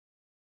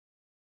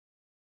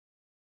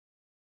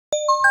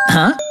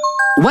Huh?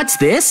 What's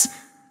this?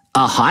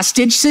 A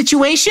hostage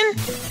situation?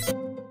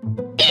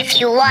 If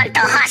you want the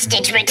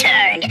hostage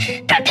returned,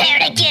 prepare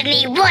to give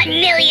me $1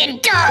 million.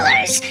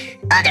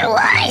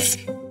 Otherwise,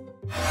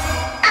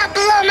 I'll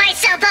blow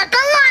myself up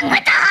along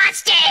with the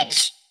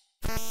hostage.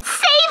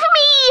 Save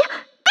me!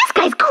 This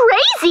guy's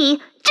crazy!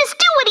 Just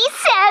do what he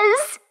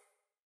says!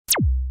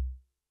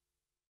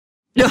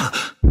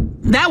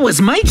 That was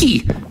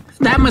Mikey!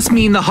 That must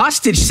mean the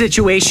hostage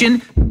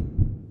situation.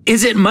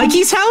 Is it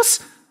Mikey's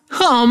house?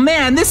 Oh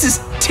man, this is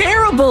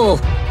terrible!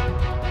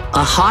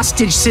 A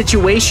hostage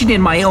situation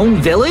in my own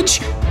village?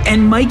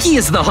 And Mikey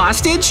is the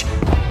hostage?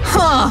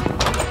 Huh!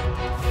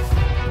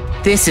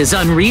 This is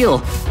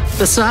unreal.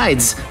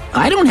 Besides,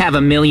 I don't have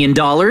 $1 million.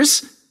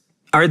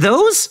 Are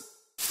those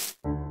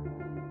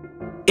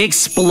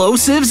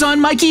explosives on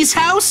Mikey's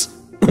house?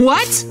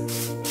 What?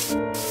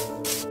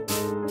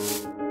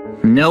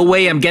 No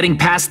way I'm getting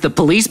past the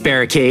police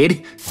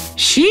barricade.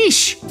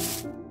 Sheesh.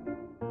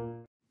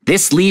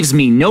 This leaves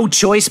me no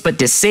choice but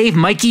to save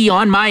Mikey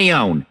on my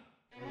own.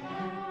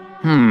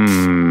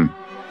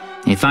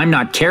 If I'm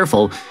not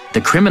careful,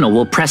 the criminal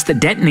will press the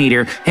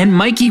detonator and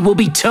Mikey will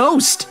be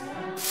toast.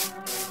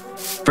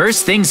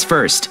 First things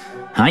first,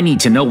 I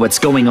need to know what's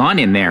going on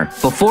in there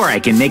before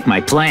I can make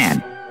my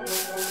plan.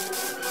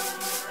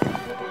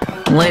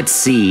 Let's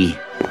see.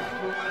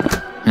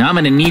 I'm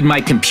gonna need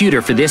my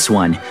computer for this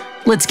one.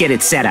 Let's get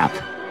it set up.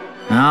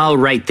 All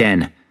right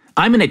then.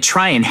 I'm gonna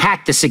try and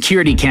hack the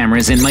security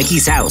cameras in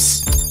Mikey's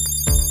house.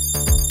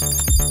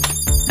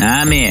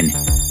 I'm in.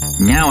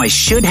 Now I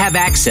should have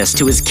access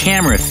to his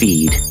camera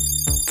feed.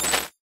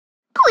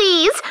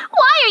 Please,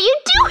 why are you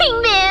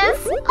doing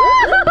this?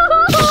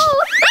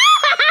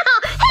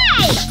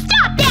 Hey,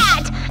 stop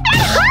that!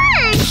 That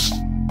hurts!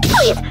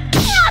 Please,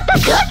 not the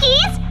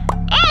cookies!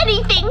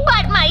 Anything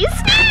but my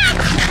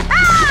snacks!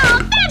 Oh,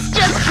 that's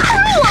just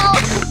cruel!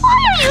 Why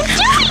are you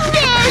doing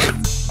this?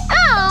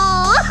 Oh,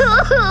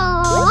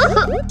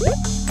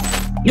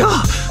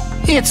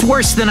 it's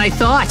worse than I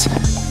thought.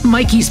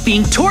 Mikey's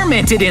being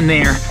tormented in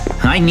there.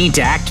 I need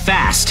to act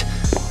fast.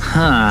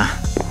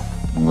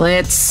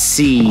 Let's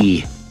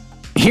see.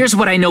 Here's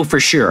what I know for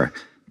sure.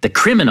 The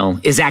criminal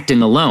is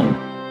acting alone.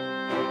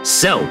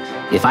 So,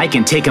 if I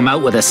can take him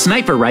out with a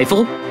sniper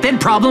rifle, then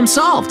problem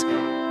solved.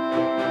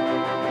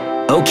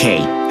 Okay,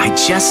 I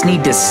just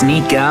need to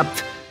sneak up.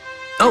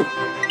 Oh,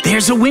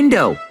 there's a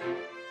window.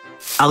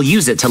 I'll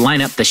use it to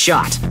line up the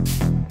shot.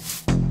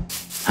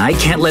 I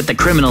can't let the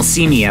criminal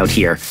see me out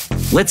here.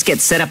 Let's get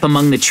set up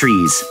among the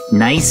trees,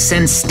 nice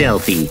and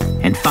stealthy,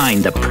 and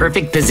find the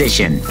perfect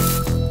position.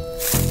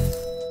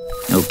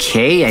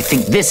 Okay, I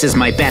think this is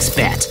my best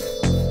bet.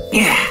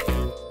 Yeah.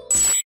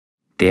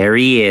 There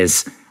he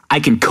is. I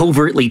can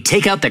covertly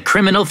take out the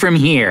criminal from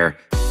here.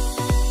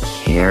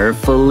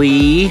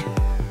 Carefully.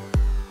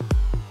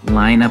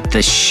 Line up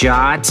the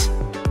shot.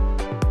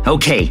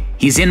 Okay,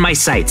 he's in my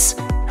sights.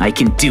 I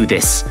can do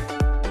this.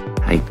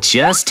 I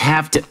just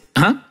have to…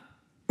 Huh?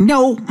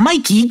 No,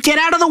 Mikey, get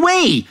out of the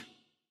way!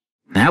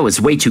 That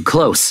was way too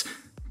close.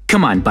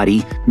 Come on,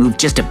 buddy. Move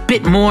just a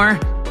bit more.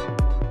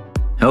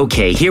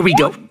 Okay, here we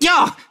go.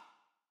 Yeah!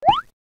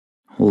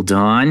 Hold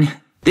on.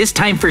 This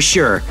time for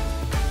sure.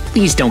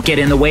 Please don't get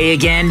in the way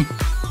again.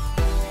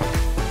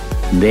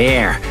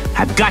 There.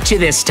 I've got you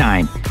this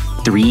time.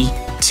 3,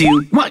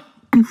 2, 1.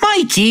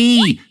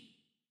 Mikey!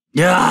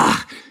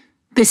 Ugh.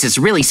 This is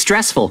really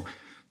stressful.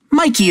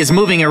 Mikey is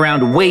moving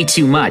around way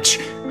too much.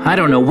 I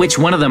don't know which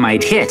one of them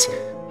I'd hit.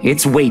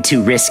 It's way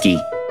too risky.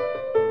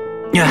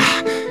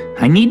 Ugh.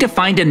 I need to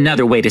find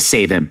another way to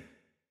save him.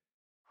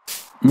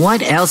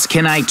 What else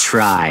can I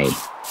try?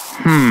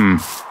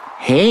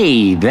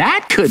 Hey,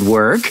 that could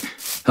work.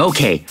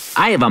 Okay,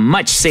 I have a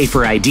much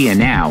safer idea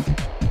now.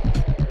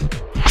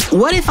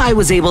 What if I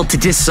was able to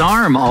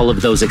disarm all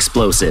of those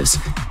explosives?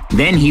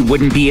 Then he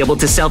wouldn't be able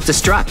to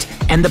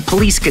self-destruct, and the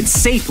police could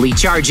safely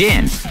charge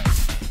in.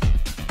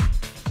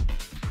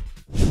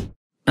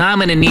 I'm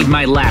gonna need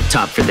my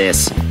laptop for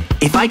this.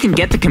 If I can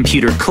get the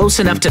computer close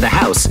enough to the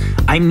house,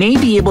 I may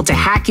be able to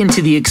hack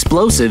into the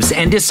explosives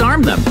and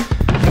disarm them.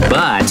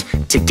 But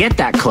to get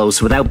that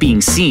close without being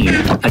seen,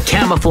 a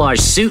camouflage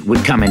suit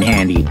would come in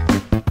handy.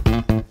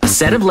 A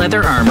set of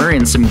leather armor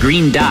and some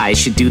green dye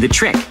should do the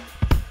trick.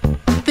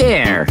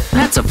 There,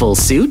 that's a full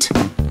suit.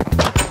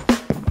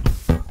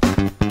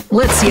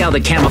 Let's see how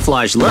the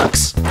camouflage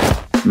looks.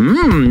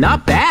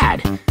 Not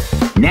bad.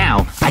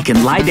 Now, I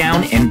can lie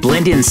down and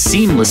blend in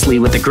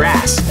seamlessly with the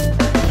grass.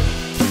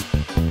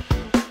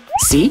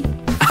 See?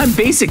 I'm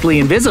basically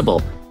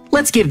invisible.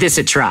 Let's give this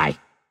a try.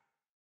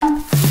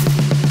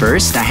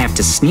 First, I have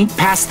to sneak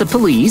past the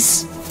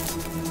police.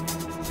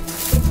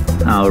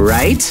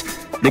 Alright.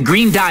 The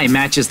green dye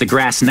matches the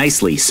grass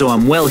nicely, so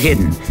I'm well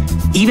hidden.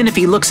 Even if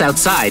he looks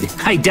outside,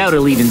 I doubt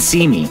he'll even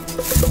see me.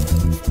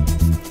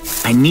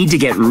 I need to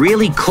get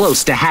really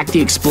close to hack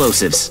the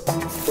explosives.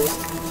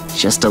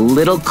 Just a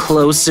little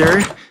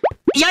closer.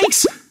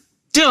 Yikes!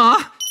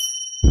 Duh!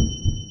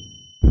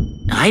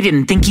 I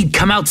didn't think he'd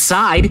come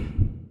outside.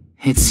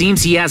 It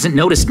seems he hasn't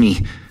noticed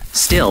me.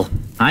 Still,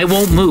 I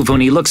won't move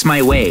when he looks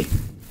my way.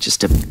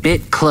 Just a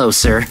bit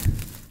closer.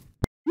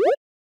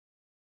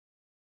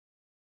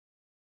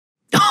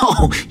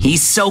 Oh,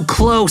 he's so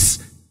close!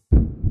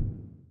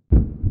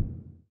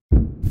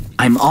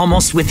 I'm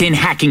almost within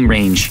hacking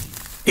range.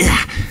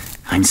 Ugh,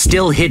 I'm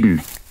still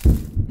hidden.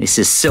 This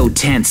is so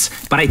tense,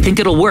 but I think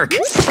it'll work.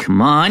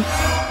 Come on.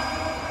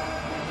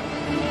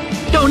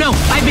 Oh no,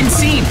 I've been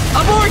seen!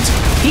 Abort!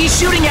 He's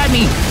shooting at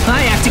me!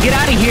 I have to get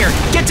out of here!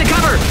 Get to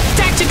cover!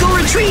 Tactical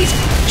retreat!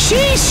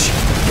 Sheesh!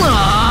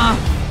 Aww.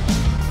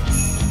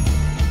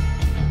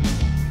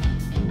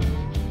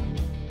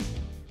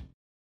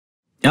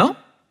 Oh?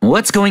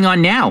 What's going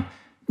on now?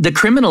 The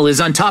criminal is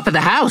on top of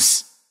the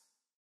house.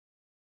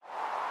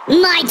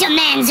 My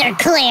demands are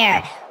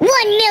clear. $1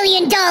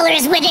 million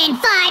within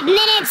 5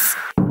 minutes,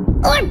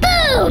 or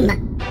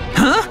boom!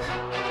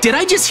 Huh? Did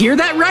I just hear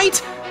that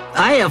right?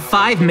 I have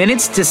 5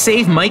 minutes to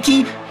save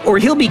Mikey, or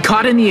he'll be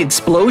caught in the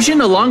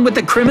explosion along with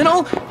the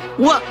criminal?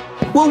 What?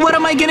 Well, what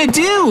am I gonna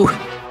do?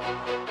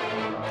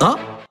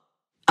 Oh,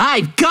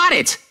 I've got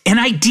it! An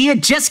idea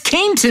just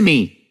came to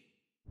me!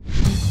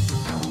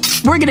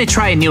 We're gonna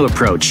try a new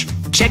approach.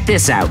 Check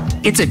this out.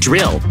 It's a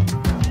drill.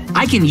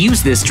 I can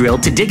use this drill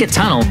to dig a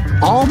tunnel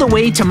all the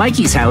way to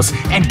Mikey's house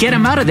and get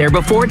him out of there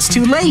before it's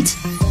too late.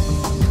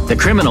 The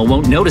criminal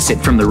won't notice it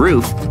from the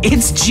roof.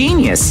 It's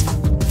genius!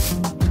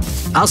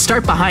 I'll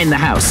start behind the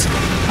house.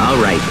 All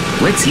right,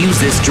 let's use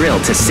this drill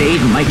to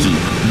save Mikey.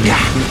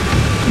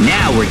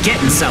 Now we're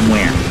getting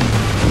somewhere.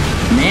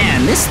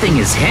 Man, this thing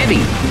is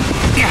heavy.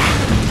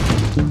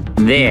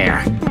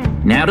 There.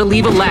 Now to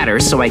leave a ladder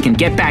so I can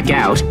get back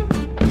out.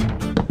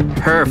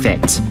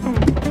 Perfect.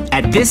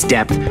 At this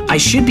depth, I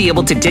should be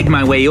able to dig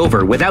my way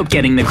over without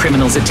getting the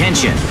criminal's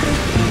attention.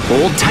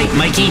 Hold tight,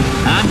 Mikey.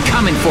 I'm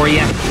coming for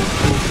you.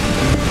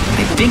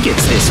 I think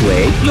it's this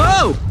way.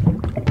 Whoa!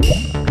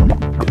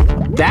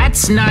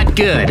 That's not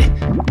good.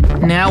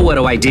 Now what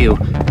do?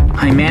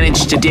 I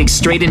managed to dig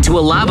straight into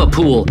a lava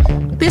pool.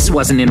 This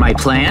wasn't in my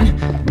plan.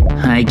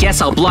 I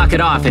guess I'll block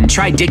it off and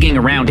try digging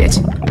around it.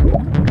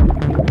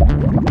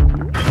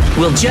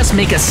 We'll just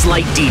make a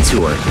slight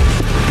detour.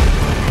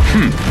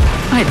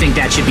 I think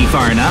that should be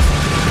far enough.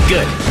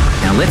 Good.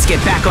 Now let's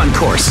get back on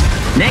course.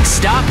 Next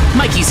stop,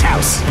 Mikey's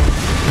house.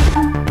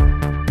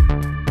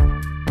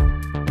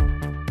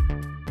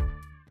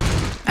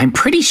 I'm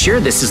pretty sure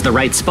this is the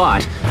right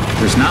spot.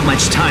 There's not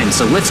much time,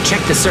 so let's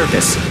check the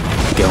surface.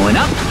 Going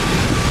up.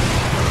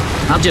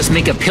 I'll just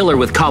make a pillar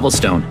with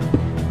cobblestone.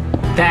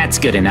 That's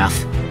good enough.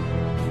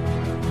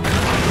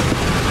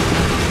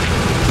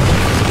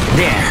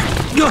 There.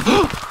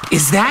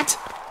 Is that?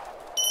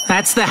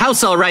 That's the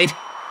house, all right.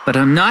 But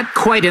I'm not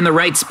quite in the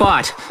right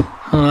spot.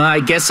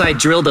 I guess I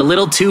drilled a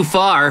little too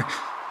far.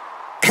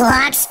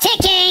 Clock's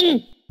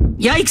ticking!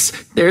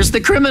 Yikes! There's the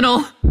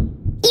criminal!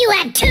 You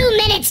have 2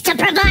 minutes to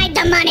provide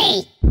the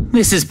money!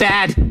 This is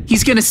bad.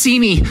 He's gonna see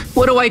me.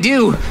 What do I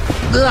do?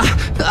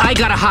 Ugh, I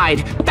gotta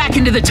hide. Back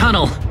into the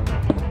tunnel.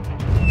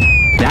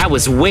 That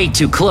was way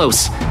too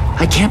close.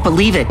 I can't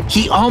believe it.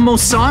 He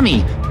almost saw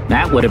me.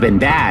 That would have been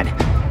bad.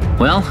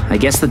 Well, I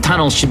guess the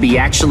tunnel should be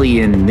actually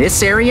in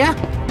this area?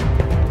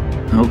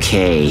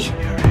 Okay.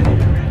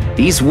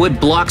 These wood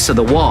blocks are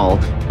the wall,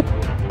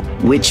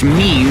 which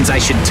means I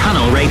should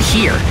tunnel right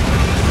here.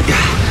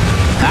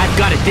 I've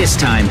got it this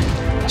time.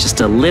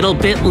 Just a little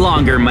bit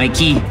longer,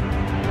 Mikey.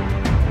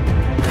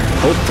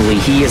 Hopefully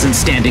he isn't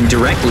standing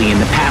directly in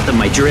the path of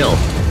my drill.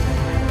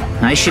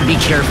 I should be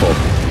careful.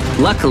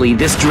 Luckily,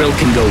 this drill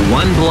can go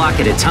 1 block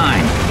at a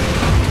time.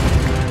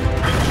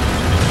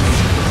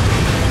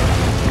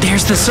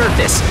 There's the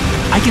surface.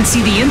 I can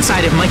see the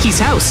inside of Mikey's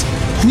house.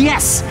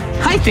 Yes!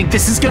 I think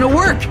this is gonna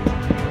work!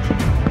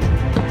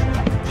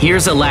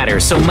 Here's a ladder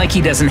so Mikey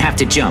doesn't have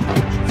to jump.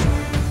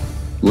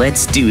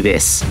 Let's do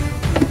this.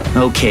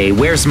 Okay,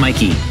 where's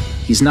Mikey?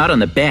 He's not on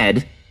the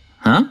bed.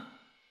 Huh?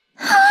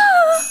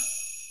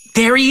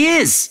 There he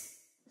is!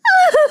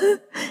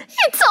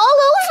 It's all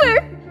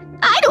over!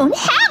 I don't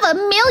have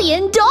 $1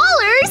 million!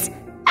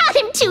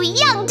 I'm too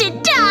young to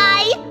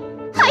die!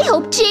 I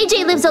hope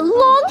JJ lives a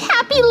long,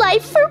 happy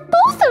life for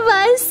both of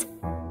us!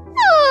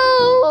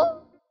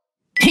 Oh!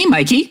 Hey,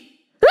 Mikey!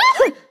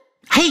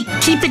 Hey,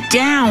 keep it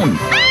down!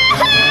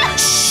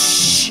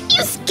 Shh!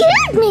 You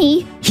scared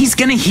me! He's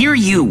gonna hear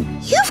you!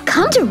 You've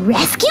come to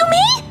rescue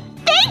me?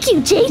 Thank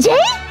you,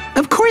 JJ!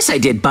 Of course I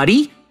did,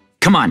 buddy!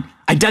 Come on,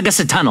 I dug us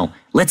a tunnel.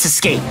 Let's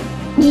escape.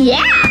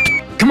 Yeah!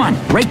 Come on,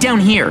 right down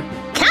here.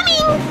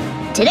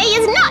 Coming! Today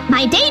is not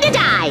my day to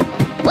die!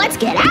 Let's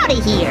get out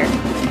of here!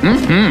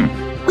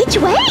 Which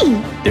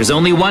way? There's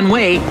only one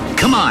way.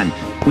 Come on,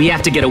 we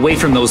have to get away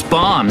from those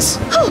bombs.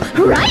 Oh,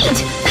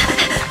 right!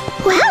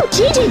 Wow,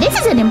 JJ, this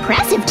is an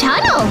impressive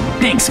tunnel!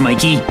 Thanks,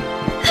 Mikey.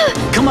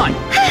 Come on,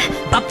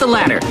 up the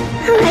ladder.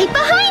 Right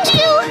behind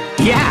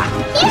you! Yeah!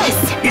 Yes!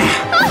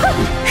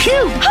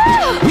 Phew!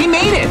 We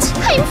made it!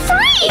 I'm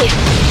free!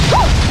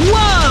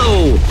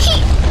 Whoa!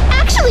 He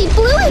actually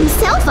blew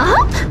himself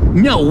up?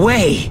 No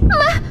way!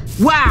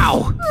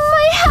 Wow!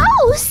 My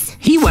house!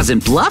 He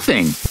wasn't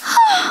bluffing.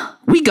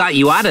 We got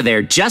you out of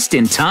there just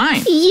in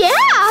time.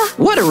 Yeah!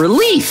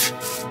 relief!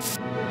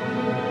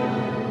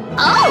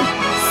 Oh,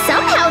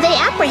 somehow they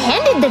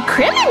apprehended the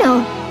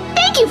criminal.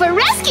 Thank you for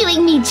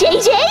rescuing me,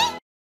 JJ!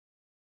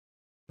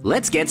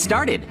 Let's get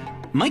started.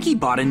 Mikey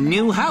bought a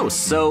new house,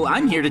 so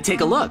I'm here to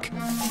take a look.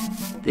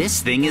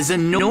 This thing is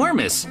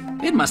enormous.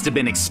 It must have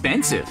been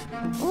expensive.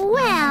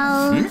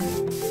 Well,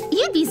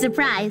 you'd be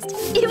surprised.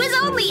 It was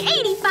only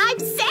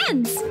 85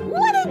 cents.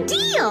 What a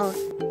deal!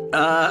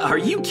 Are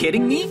you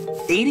kidding me?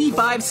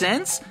 85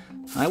 cents?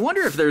 I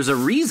wonder if there's a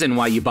reason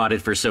why you bought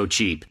it for so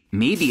cheap.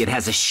 Maybe it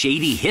has a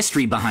shady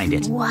history behind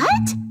it.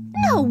 What?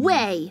 No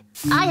way!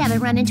 I haven't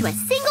run into a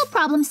single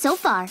problem so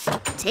far.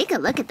 Take a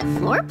look at the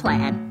floor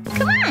plan.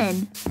 Come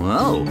on!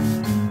 Whoa.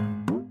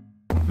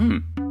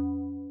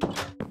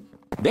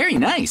 Very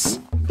nice.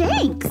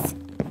 Thanks!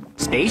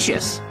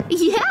 Spacious.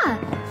 Yeah,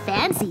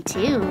 fancy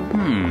too.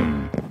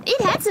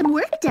 It had some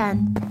work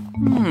done.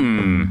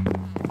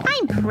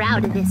 I'm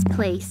proud of this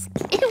place.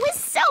 It was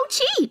so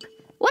cheap!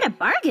 What a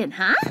bargain,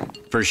 huh?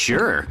 For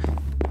sure.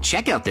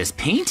 Check out this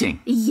painting.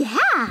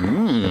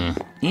 Yeah!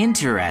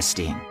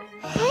 Interesting.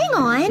 Hang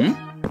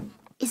on.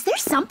 Is there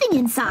something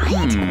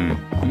inside?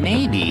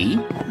 Maybe.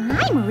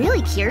 I'm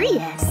really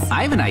curious.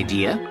 I have an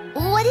idea.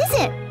 What is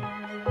it?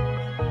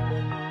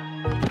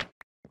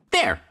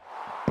 There.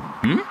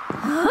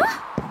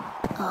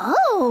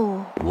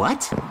 Oh.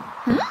 What?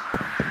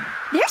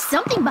 There's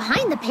something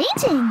behind the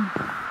painting.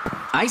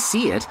 I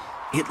see it.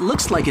 It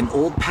looks like an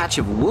old patch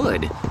of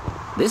wood.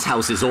 This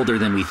house is older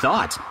than we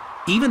thought.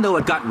 Even though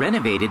it got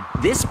renovated,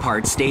 this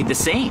part stayed the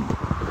same.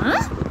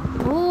 Huh?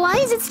 Why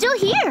is it still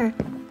here?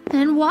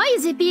 And why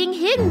is it being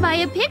hidden by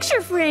a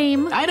picture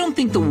frame? I don't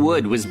think the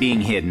wood was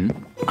being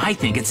hidden. I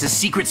think it's a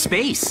secret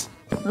space.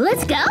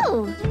 Let's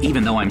go!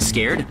 Even though I'm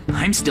scared,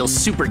 I'm still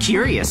super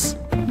curious.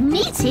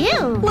 Me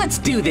too! Let's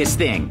do this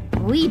thing.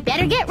 We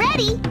better get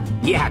ready!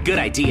 Yeah, good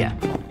idea.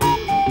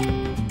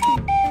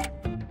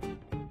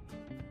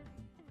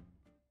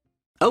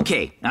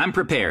 Okay, I'm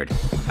prepared.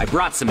 I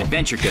brought some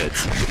adventure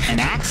goods. An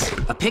axe,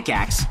 a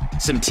pickaxe,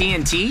 some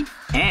TNT,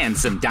 and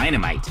some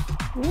dynamite.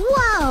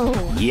 Whoa!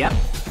 Yep.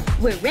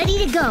 We're ready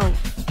to go.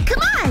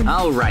 Come on!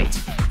 All right.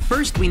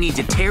 First, we need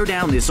to tear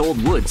down this old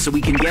wood so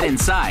we can get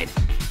inside.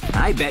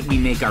 I bet we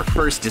make our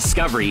first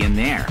discovery in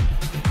there.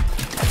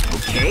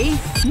 Okay?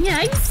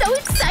 I'm so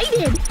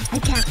excited! I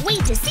can't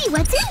wait to see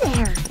what's in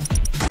there!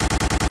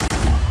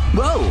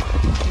 Whoa!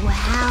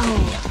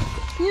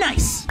 Wow!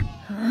 Nice!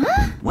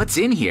 Huh? What's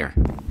in here?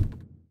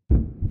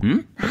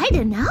 I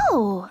don't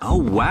know. Oh,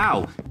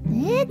 wow.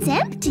 It's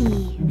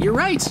empty. You're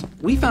right.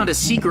 We found a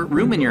secret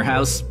room in your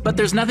house, but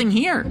there's nothing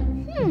here.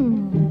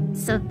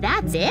 So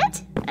that's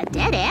it? A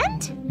dead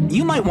end?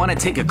 You might want to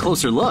take a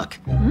closer look.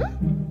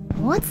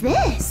 What's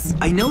this?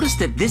 I noticed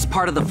that this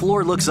part of the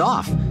floor looks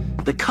off.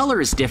 The color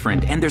is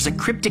different, and there's a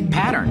cryptic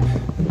pattern.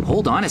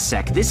 Hold on a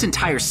sec. This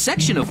entire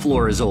section of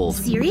floor is old.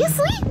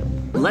 Seriously?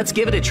 Let's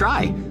give it a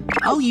try.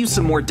 I'll use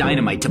some more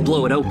dynamite to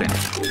blow it open.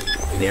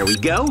 There we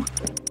go.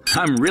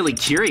 I'm really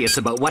curious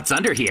about what's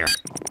under here.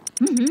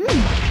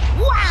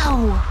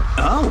 Wow!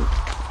 Oh.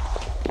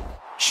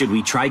 Should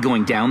we try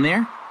going down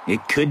there?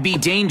 It could be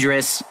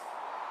dangerous.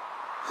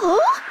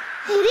 Oh,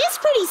 it is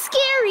pretty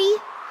scary.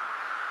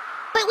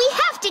 But we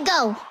have to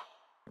go.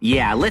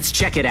 Yeah, let's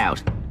check it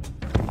out.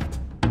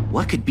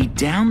 What could be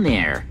down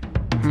there?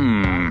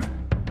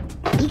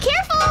 Be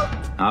careful.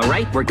 All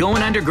right, we're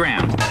going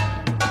underground.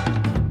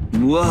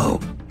 Whoa.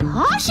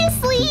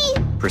 Cautiously.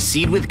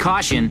 Proceed with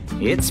caution.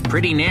 It's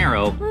pretty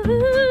narrow.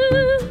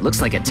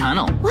 Looks like a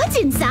tunnel. What's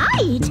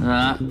inside?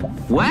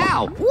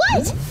 Wow.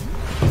 What?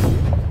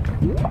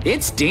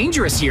 It's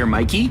dangerous here,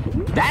 Mikey.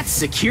 That's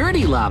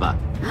security lava.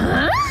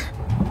 Huh?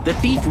 The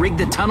thief rigged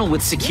the tunnel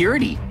with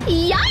security.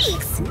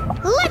 Yikes!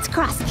 Let's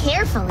cross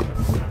carefully.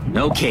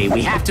 Okay,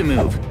 we have to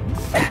move.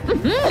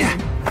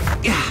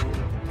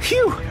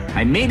 Phew!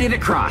 I made it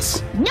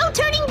across. No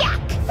turning back.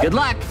 Good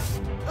luck.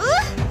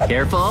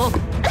 Careful.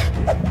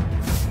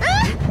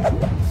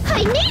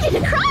 I made it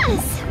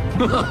across.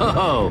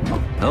 Whoa.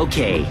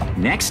 Okay,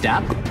 next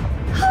up.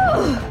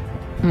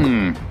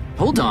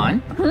 Hold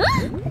on.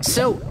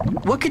 So,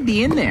 what could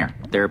be in there?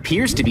 There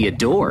appears to be a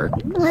door.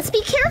 Let's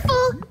be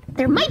careful.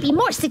 There might be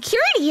more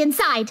security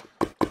inside.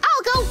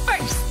 I'll go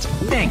first.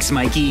 Thanks,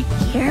 Mikey.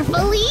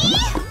 Carefully.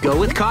 Go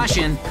with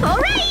caution. All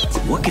right.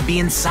 What could be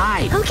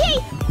inside?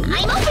 Okay,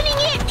 I'm opening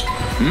it.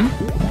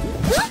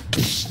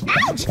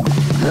 Ouch.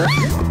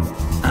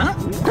 Huh?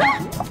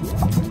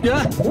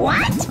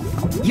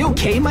 What? You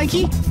okay,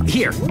 Mikey?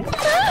 Here.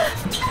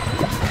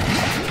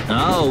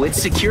 Oh,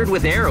 it's secured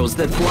with arrows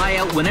that fly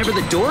out whenever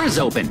the door is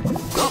open.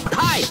 Oh,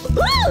 hi!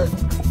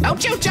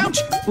 Ouch, ouch, ouch!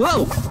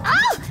 Whoa!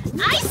 Oh,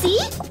 I see.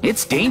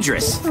 It's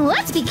dangerous.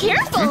 Let's be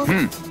careful.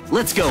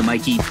 Let's go,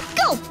 Mikey.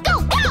 Go,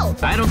 go, go.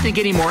 I don't think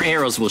any more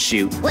arrows will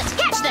shoot. Let's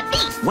catch the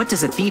thief. What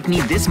does a thief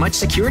need this much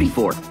security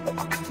for?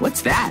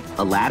 What's that?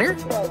 A ladder?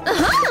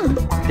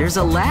 There's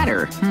a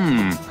ladder.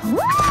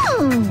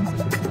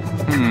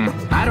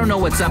 I don't know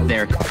what's up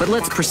there, but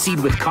let's proceed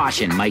with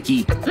caution,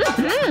 Mikey.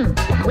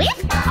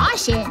 With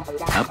caution.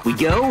 Up we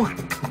go.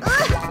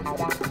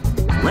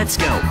 Let's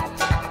go.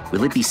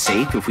 Will it be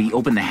safe if we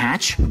open the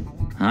hatch?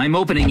 I'm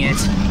opening it.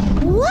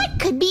 What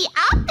could be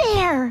up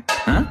there?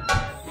 Huh?